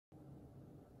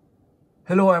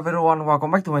Hello everyone,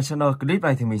 welcome back to my channel. Clip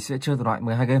này thì mình sẽ chơi loại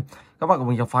 12 game. Các bạn của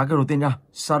mình khám phá game đầu tiên nha.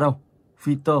 Shadow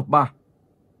Fighter 3.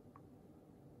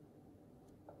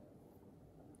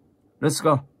 Let's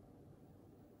go.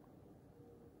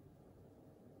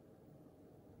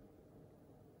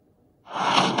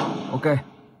 Ok.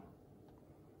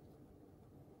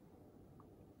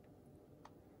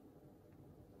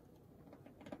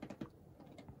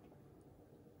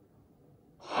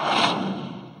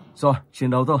 Rồi, chiến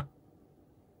đấu thôi.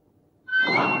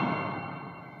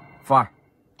 Fire.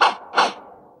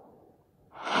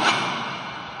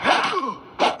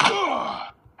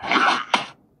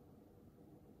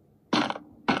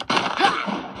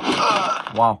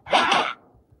 Wow.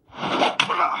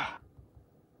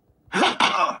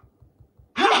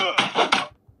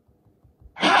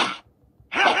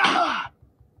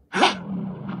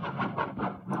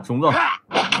 Súng rồi.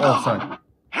 Trời.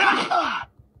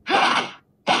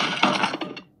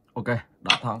 Ok,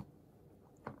 đã thắng.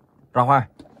 Round 2.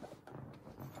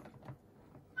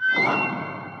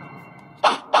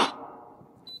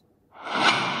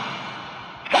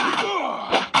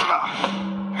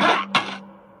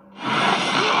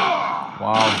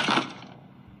 Wow.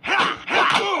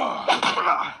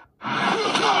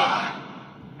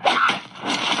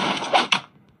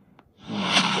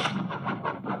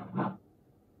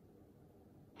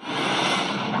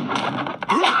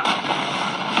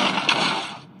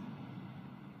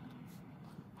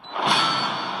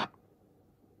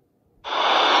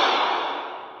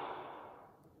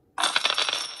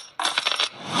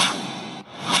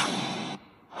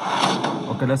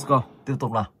 Ok, let's go. Tiếp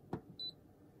tục nào.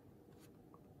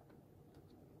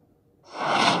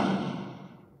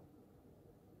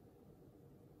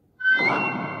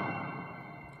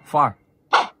 Fire.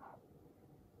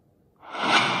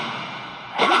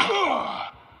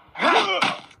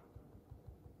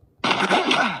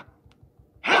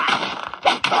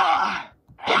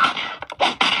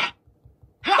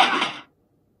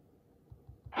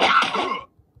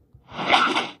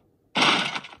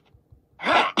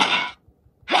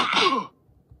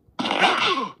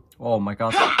 Oh my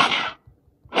god.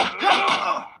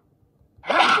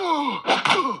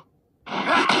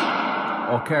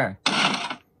 Okay.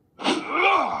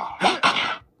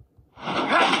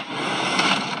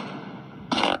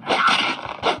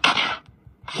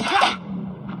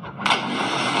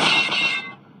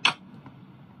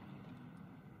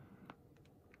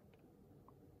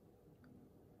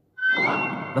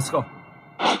 Let's go.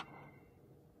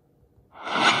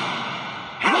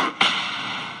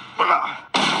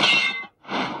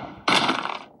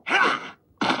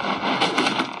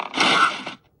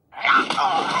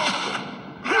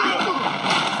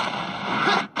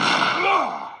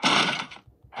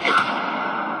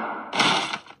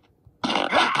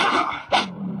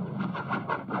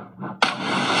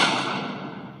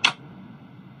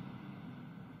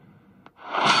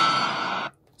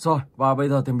 Rồi, và bây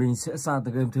giờ thì mình sẽ sang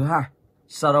từ game thứ hai,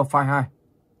 Shadow Fight 2.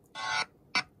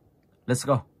 Let's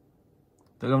go.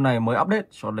 Tựa game này mới update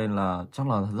cho nên là chắc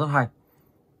là rất hay.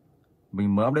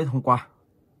 Mình mới update hôm qua.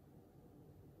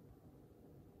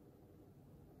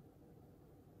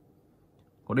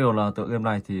 Có điều là tựa game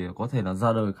này thì có thể là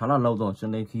ra đời khá là lâu rồi, cho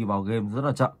nên khi vào game rất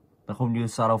là chậm. Nó không như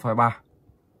Shadow Fight 3.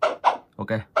 Ok,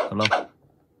 thật lâu.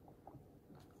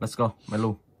 Let's go,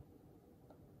 menu.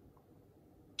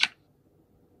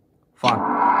 Fire.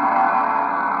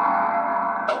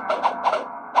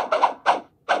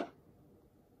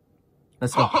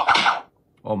 Let's go.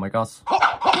 Oh my gosh.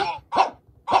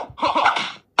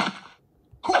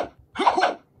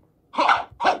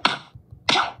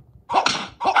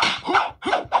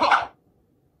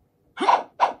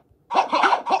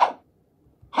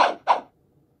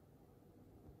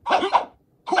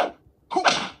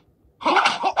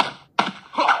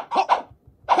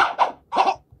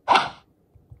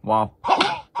 Wow.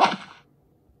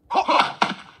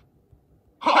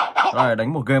 Đây,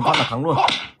 đánh một game phát là thắng luôn.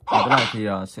 Và cái này thì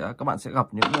các bạn sẽ gặp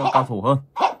những cao thủ hơn.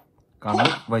 Càng lúc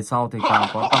về sau thì càng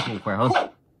có cao thủ khỏe hơn.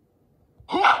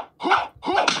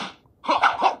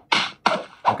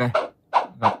 Ok,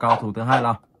 gặp cao thủ thứ hai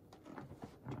nào.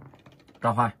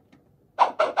 Round 2.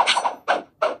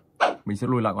 Mình sẽ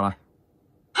lùi lại quả này.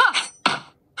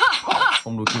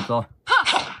 Không đủ kịp rồi.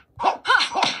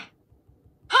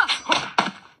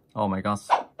 Oh my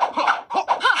god.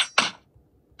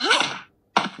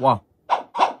 Wow.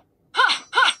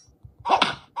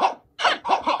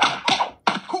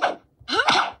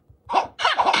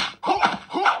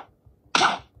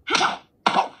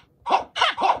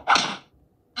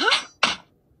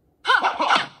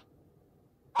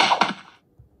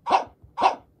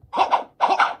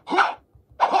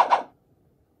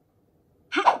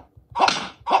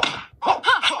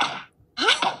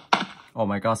 Oh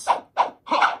my god.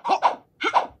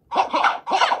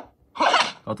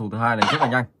 Cầu thủ thứ hai này rất là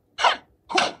nhanh.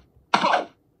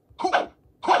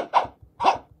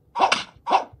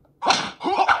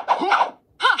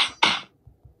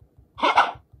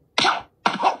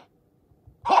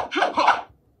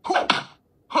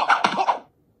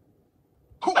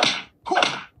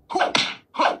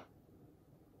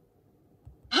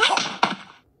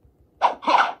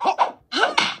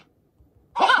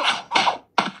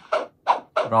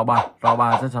 Round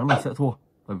 3 chắc chắn mình sẽ thua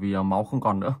bởi vì máu không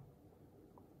còn nữa.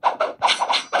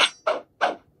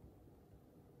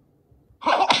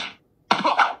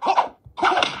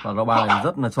 Và round 3 này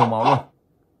rất là trâu máu luôn.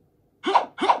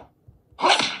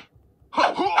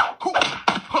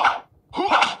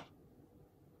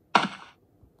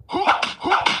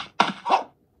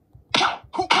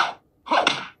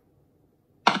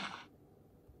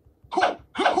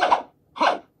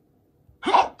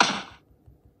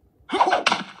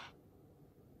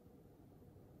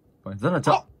 Phải rất là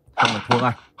chậm, không phải thua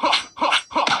ngay.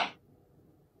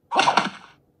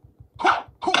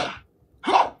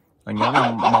 Anh nhớ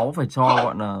là máu phải cho,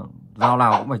 gọi là round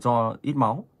nào cũng phải cho ít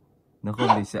máu, nếu không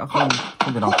thì sẽ không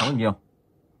thể nào thắng được nhiều.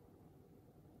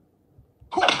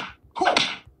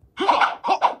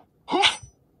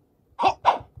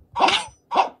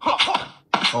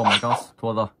 Oh my god,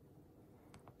 thua rồi.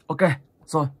 Ok,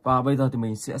 rồi và bây giờ thì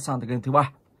mình sẽ sang tới game thứ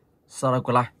 3. Sau đây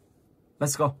lại.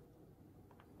 Let's go.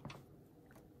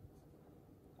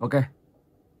 Ok.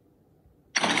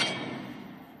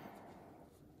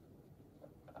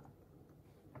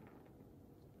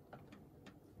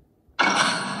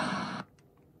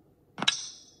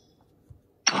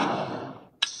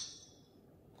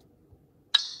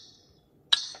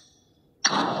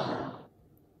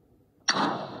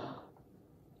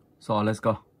 So let's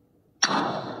go.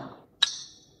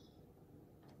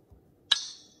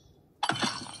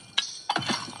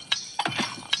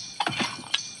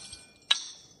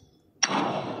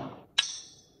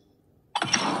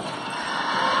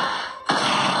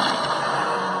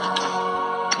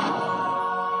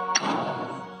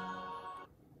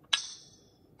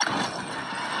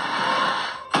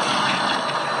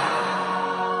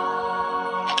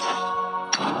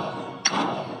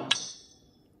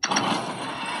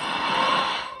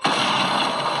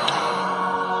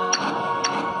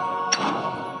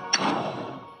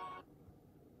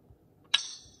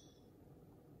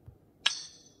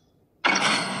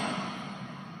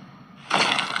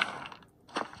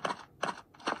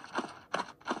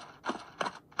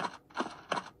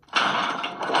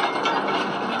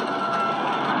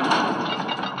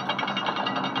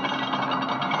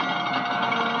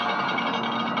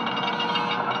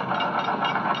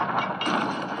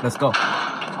 Let's go.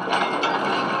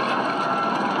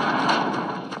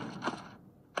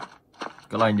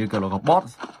 Cái này như kiểu là gặp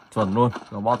boss chuẩn luôn,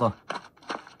 gặp boss rồi.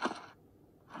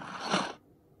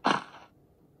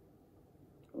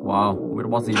 Wow, không biết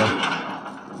boss gì đâu.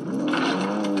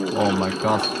 Oh my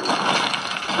god.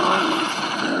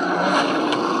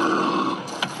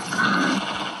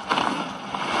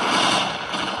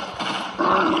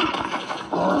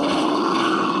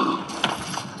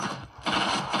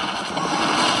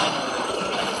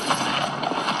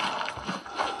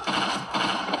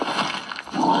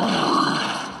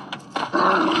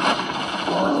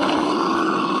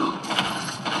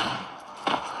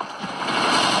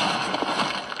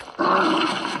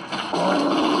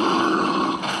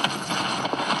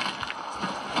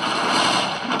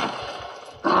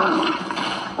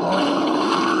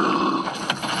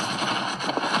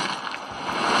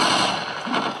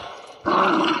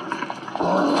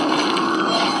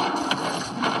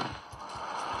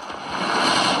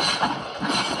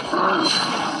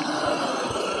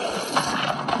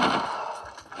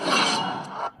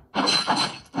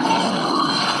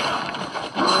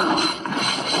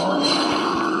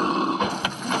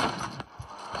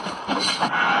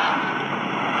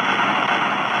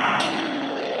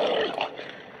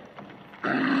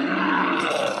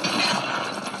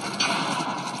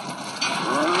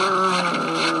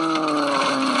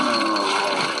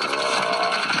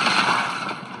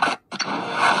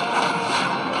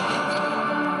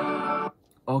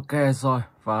 Ok rồi,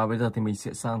 và bây giờ thì mình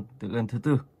sẽ sang tới game thứ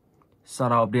 4.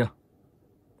 Shadow of Deer.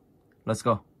 Let's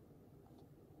go.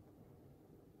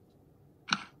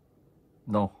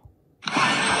 No.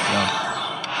 No.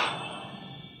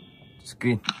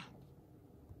 Skin.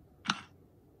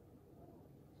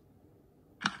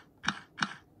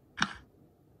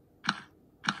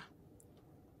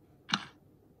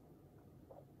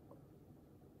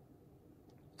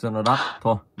 Cho nó đắt,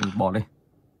 thôi mình bỏ đi.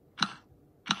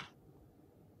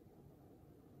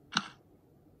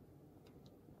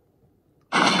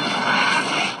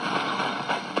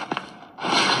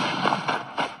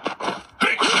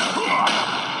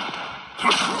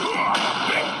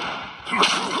 Rồi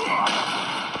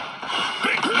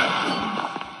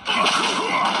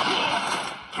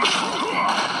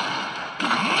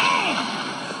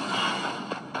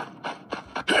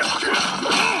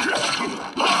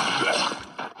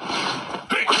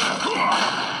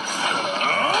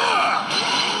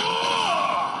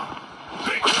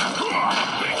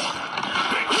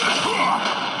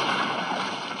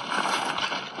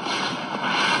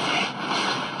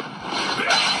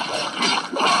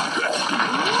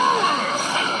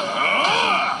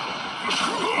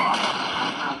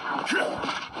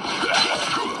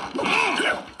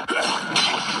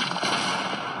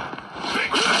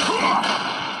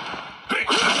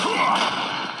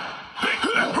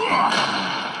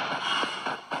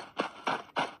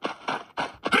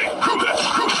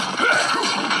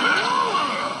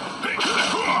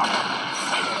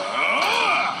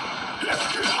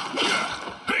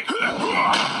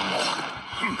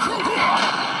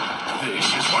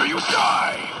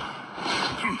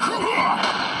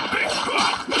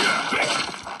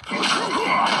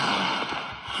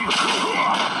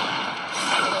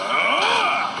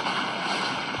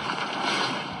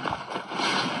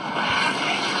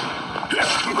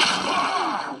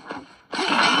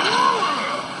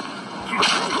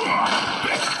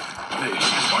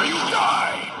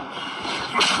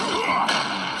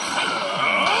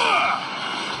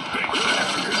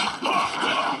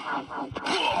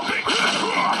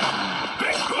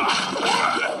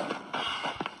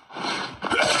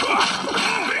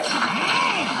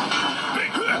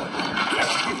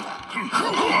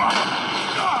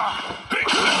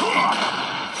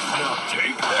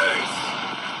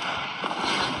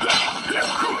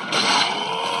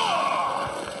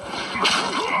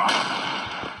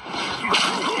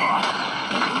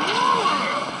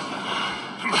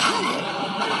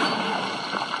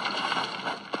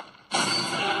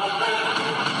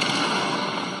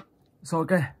ok.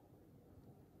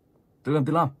 Tựa game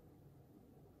thứ 5.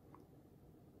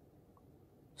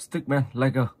 Stickman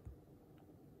Lager.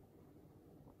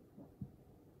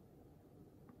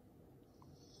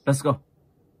 Let's go.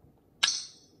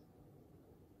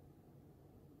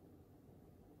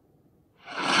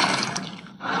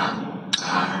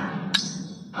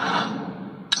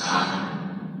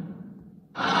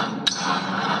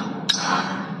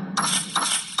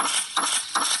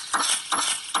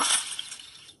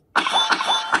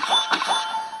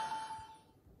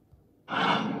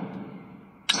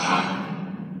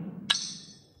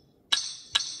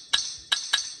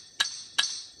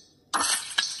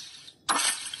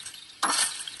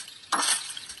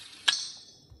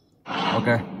 Ok,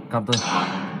 counter.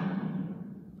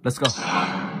 Let's go.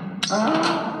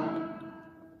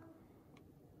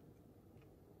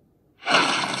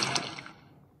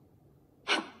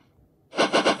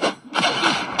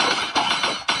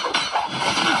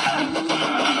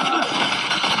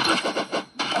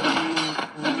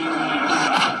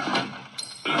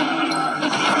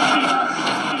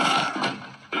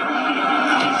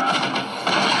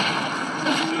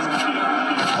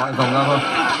 Gọi vòng ra thôi.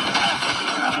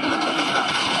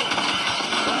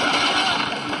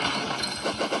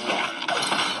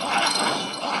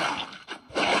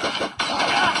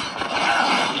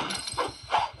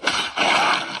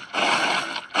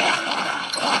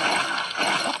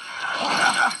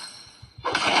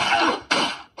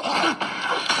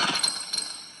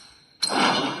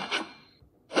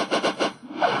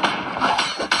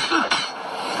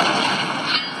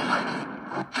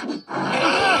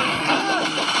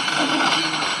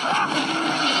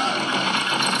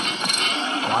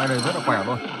 Quái này rất là khỏe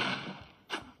luôn.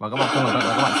 Và các bạn không cẩn thận là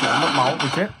các bạn sẽ mất máu vì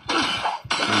chết.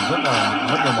 Thì rất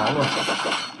nhiều máu luôn.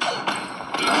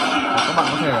 Và các bạn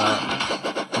có thể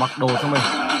mặc đồ cho mình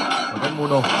bằng cách mua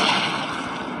đồ.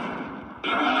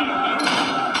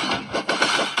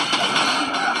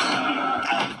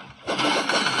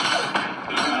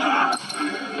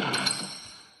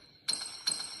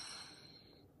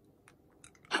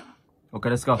 Ok,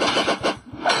 let's go.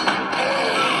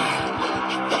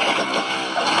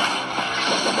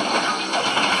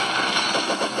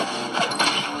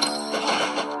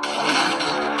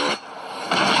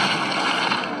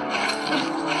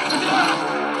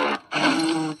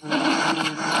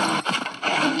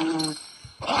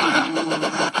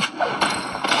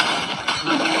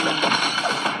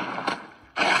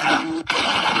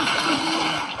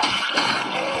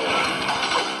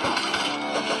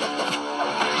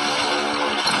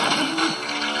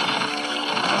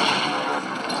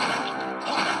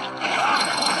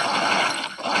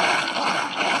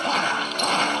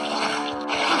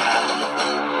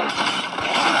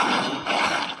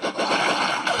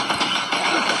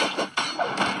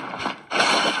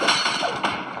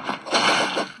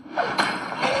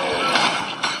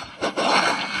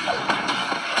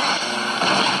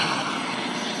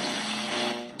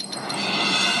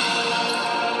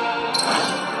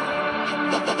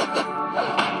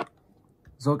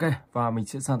 Và mình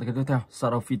sẽ sang tới cái tiếp theo,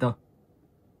 Shadow Fighter.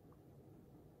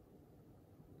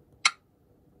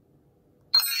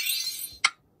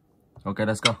 Ok,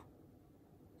 let's go.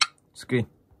 Skin.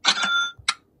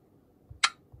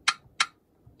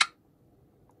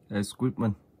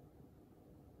 Equipment.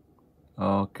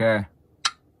 Ok.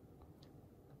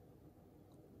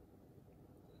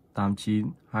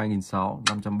 89, 2006,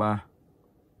 530.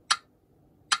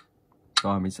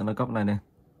 Rồi mình sẽ nâng cấp này lên.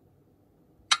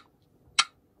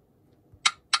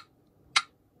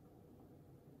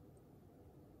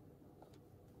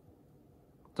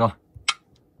 Rồi.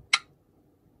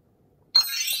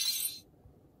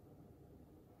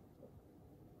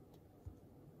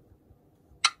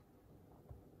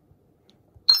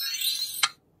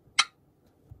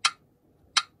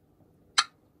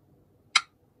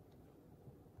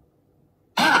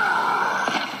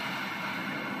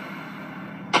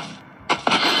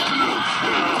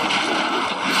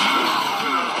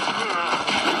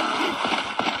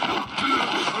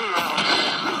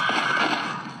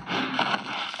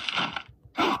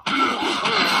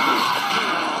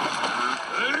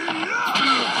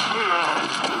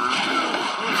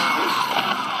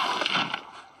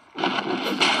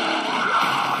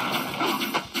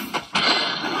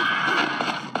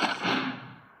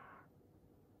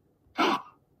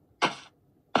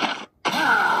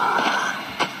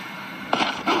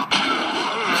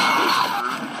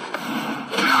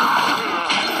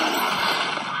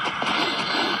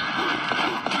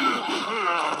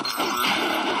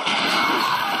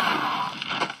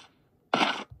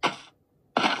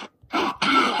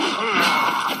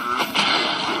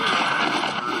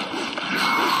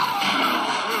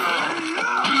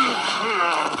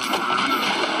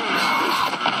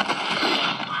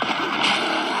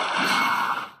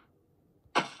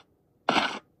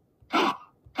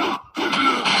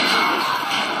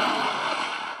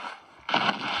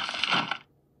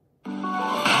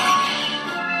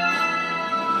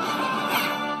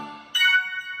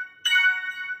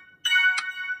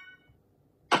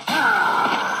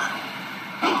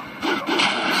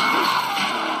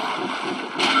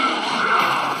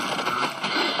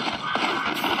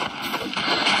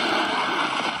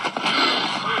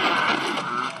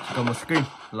 Còn một skin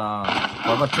là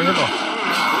quái vật chết hết rồi.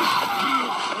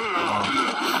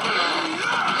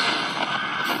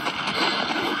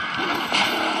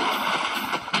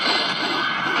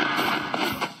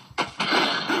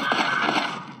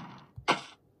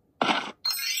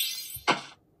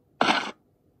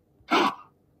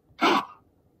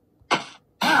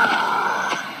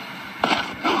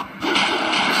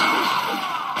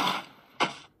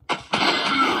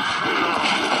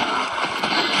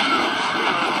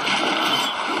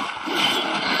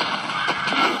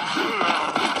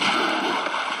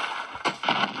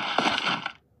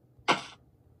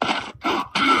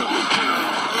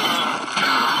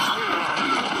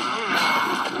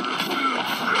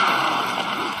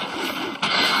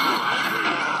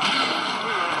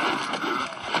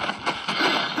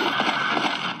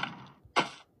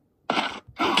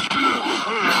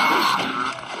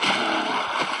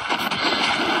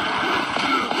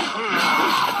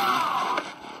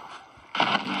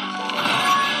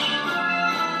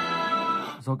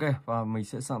 Ok, và mình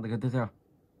sẽ sang tới cái tiếp theo,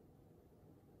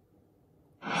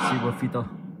 Silver Fighter.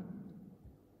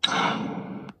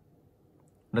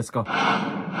 Let's go.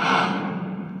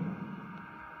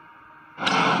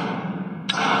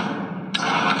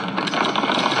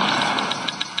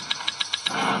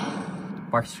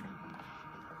 Patch.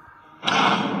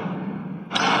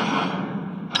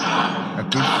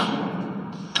 Active.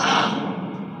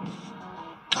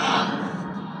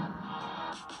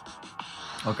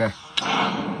 Ok.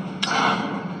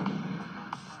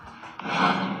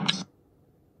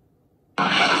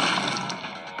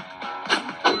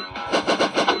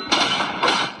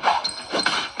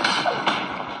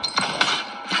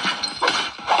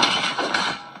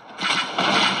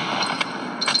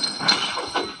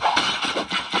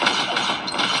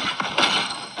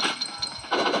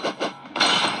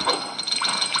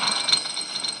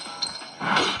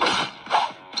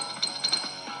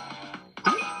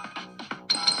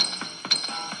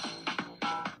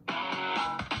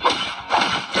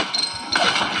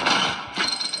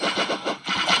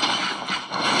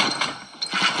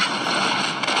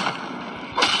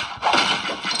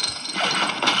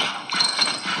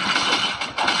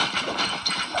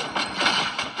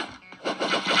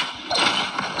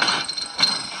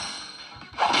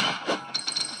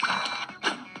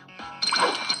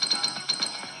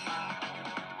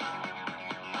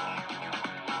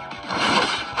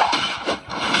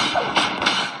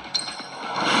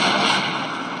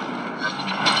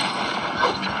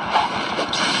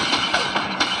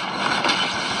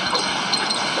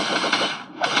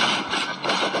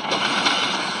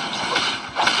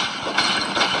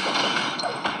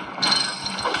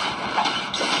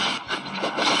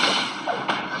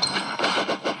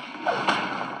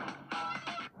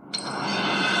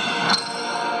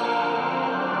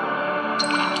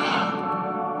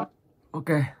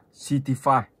 City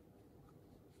Fire.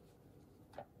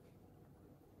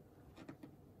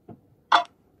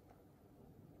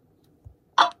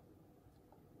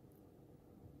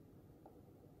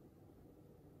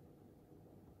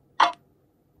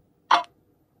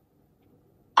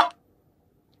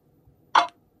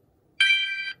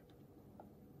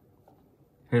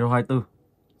 Hero 24.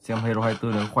 Xem Hero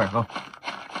 24 nó khỏe không?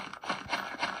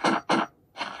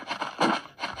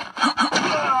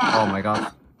 Oh my god.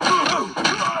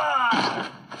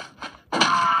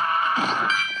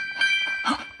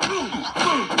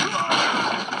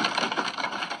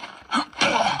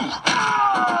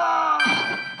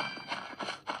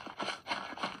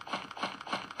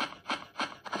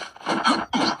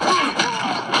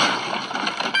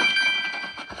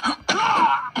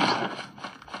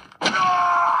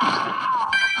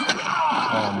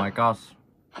 Oh my gosh.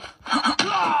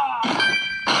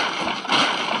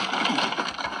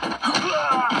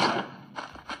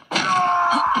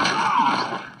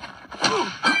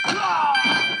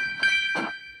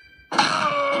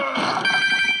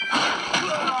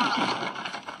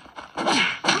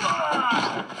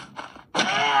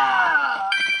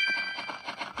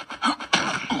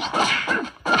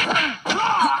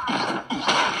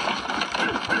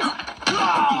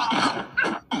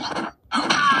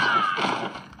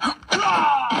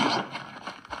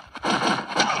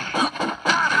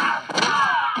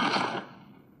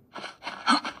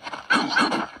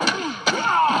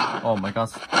 Oh my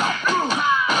gosh.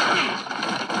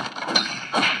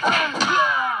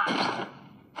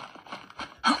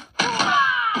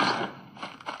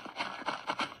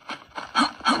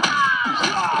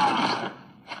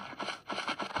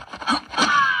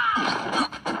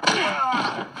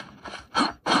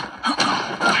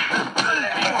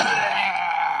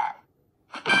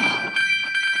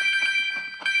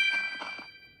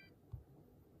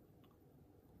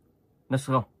 Let's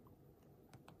go.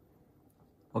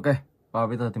 Ok, và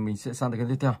bây giờ thì mình sẽ sang tới cái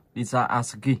tiếp theo. Đi ra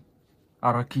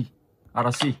Araki.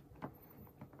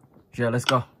 Yeah, let's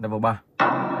go. Level 3.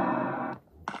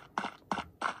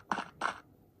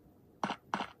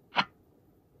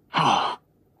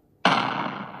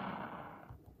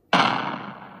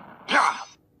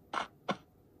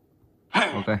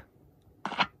 Ok.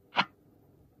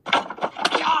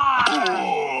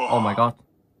 Oh my god.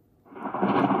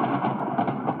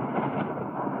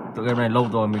 Tựa game này lâu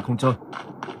rồi mình không chơi,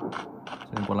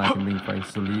 cho nên còn lại thì mình phải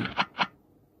xử lý.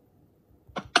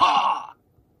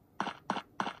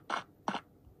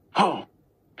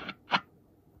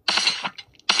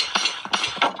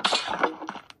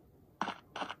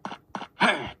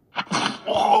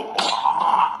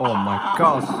 Oh my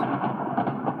god,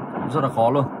 rất là khó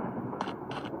luôn.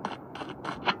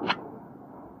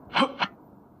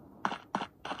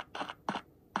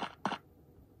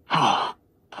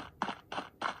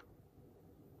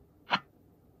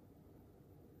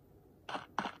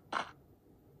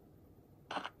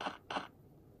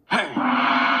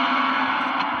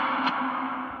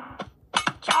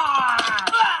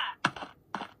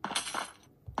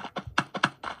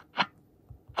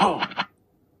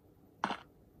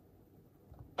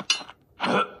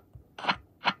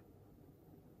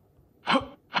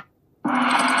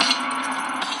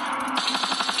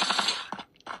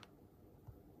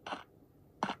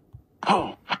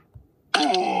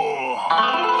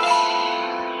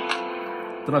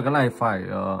 Tức là cái này phải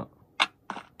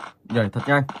nhảy thật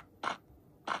nhanh.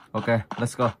 Ok,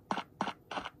 let's go.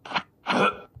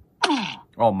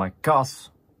 Oh my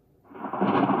gosh.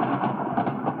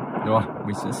 Được rồi,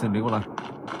 mình sẽ xử lý con này.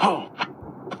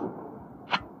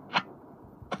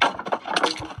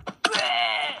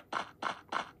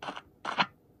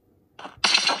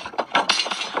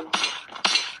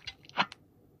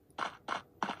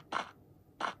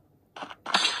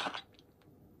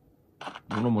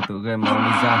 Đúng là một tựa game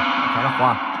ninja khá là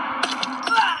khoa.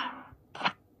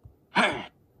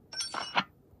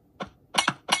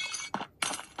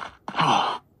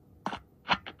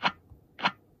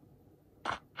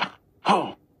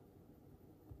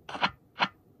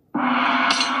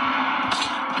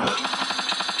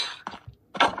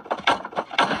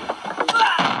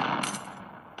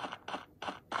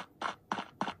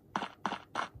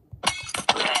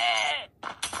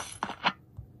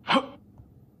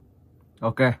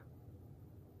 Ok,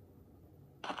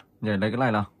 nhảy lấy cái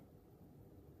này nào.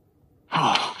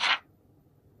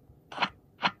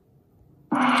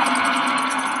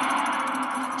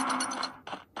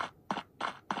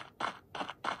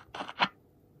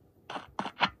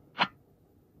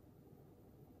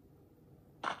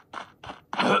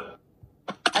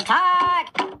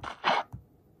 Attack!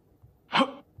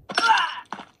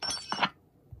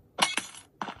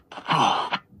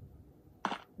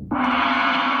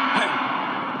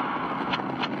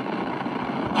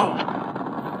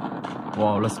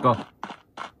 Wow, let's go.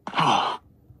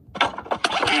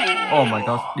 Oh my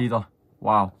god, đi rồi.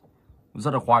 Wow,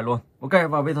 rất là khoai luôn. Ok,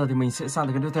 và bây giờ thì mình sẽ sang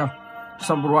tới cái tiếp theo.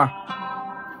 Samurai.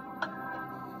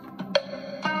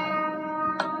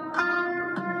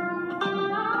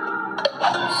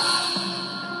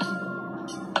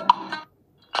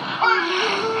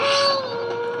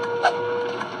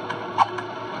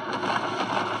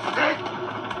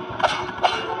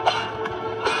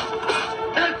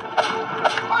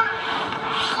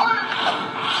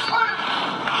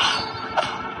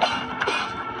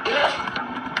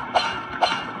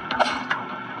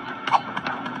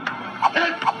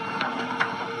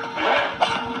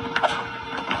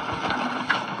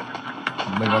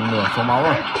 Mình còn nửa số máu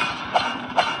rồi.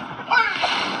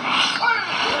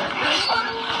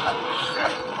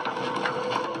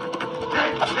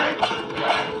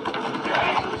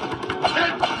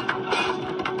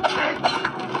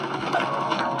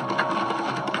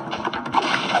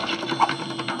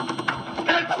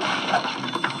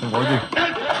 Không có gì.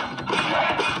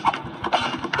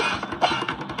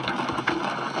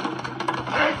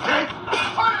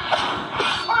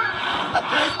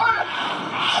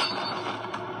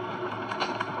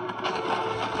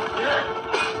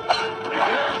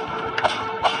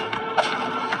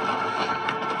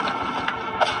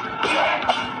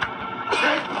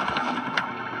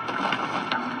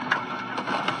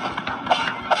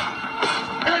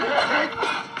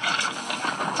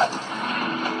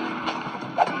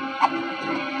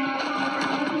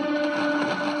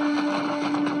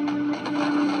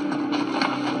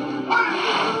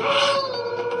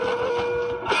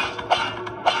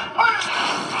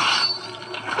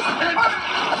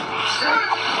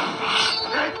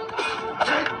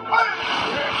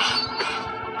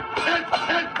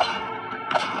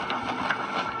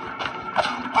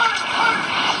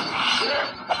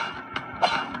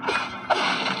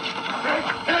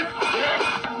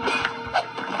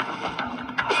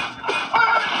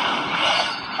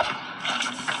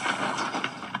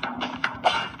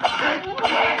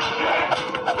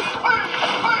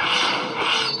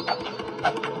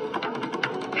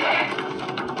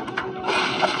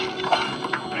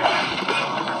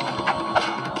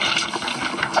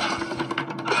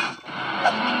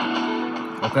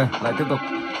 Ok, lại tiếp tục.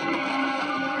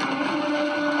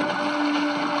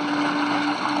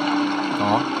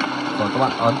 Đó, rồi các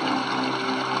bạn ấn.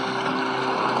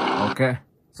 Ok,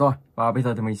 rồi, và bây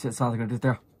giờ thì mình sẽ sang cái tiếp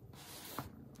theo.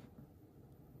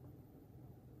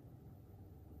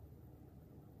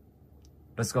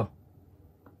 Let's go.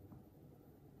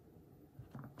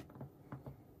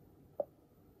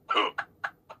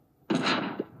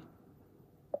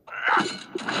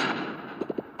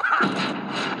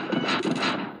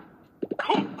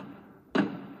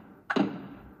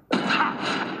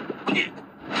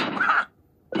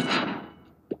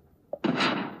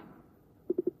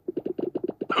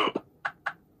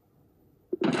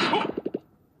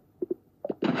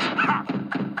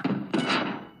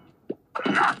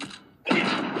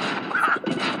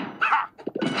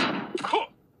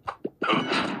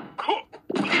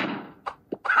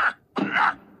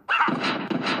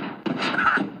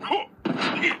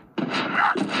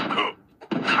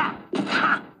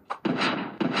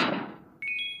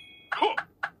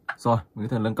 Rồi, mình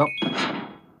có thể nâng cấp.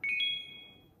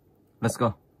 Let's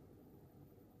go.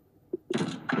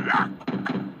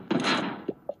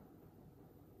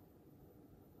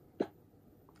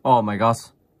 Oh my god,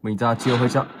 mình ra chiêu hơi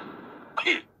chậm.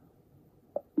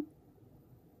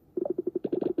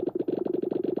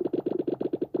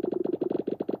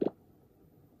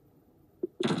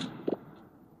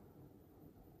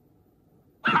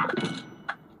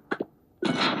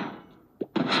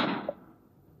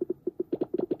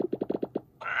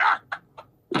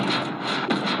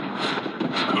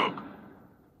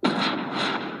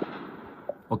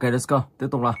 Ok, let's go. Tiếp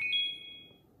tục nào.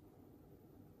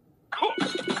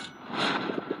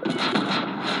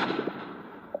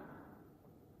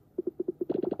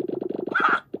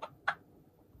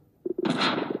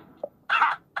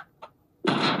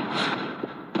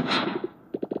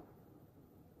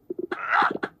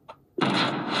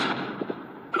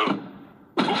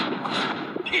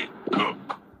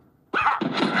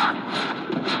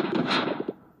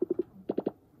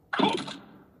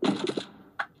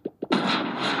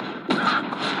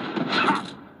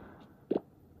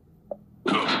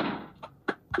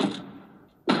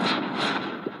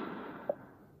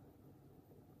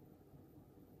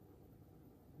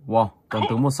 Wow, còn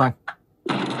tướng một xanh.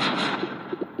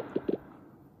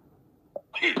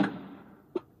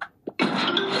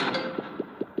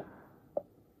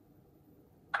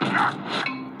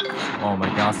 Oh my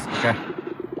god, ok.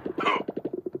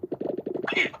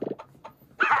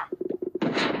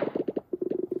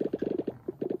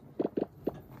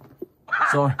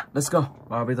 Rồi, let's go.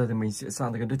 Và bây giờ thì mình sẽ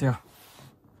sang tới cái tiếp theo.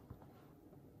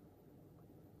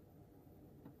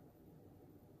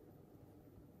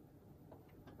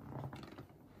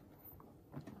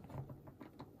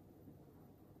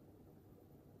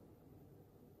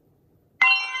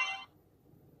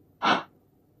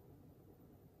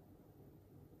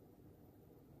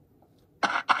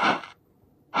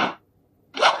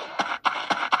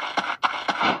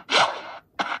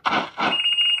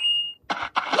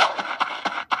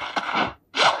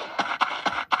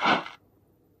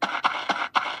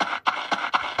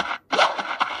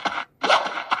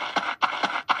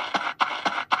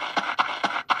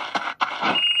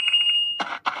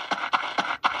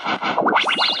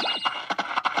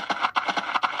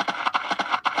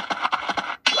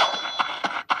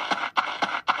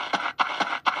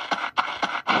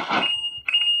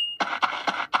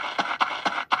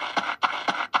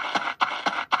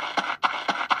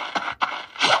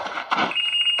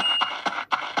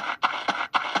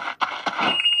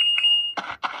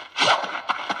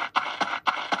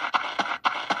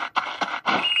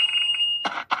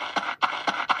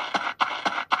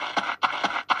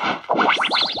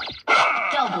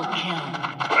 Double kill.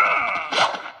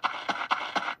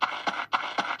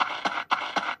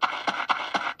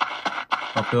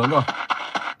 Học tướng rồi.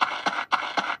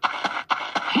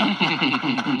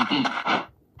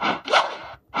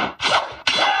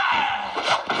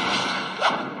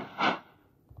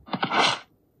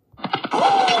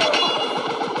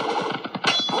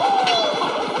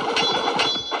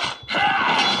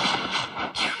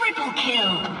 Triple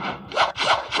kill.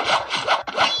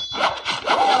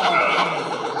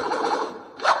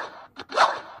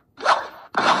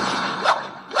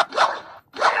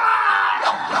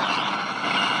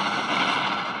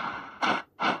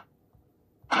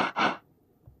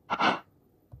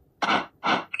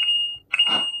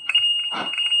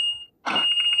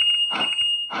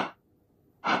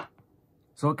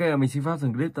 Rồi ok, mình xin phép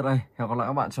dừng clip tại đây. Hẹn gặp lại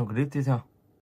các bạn trong clip tiếp theo.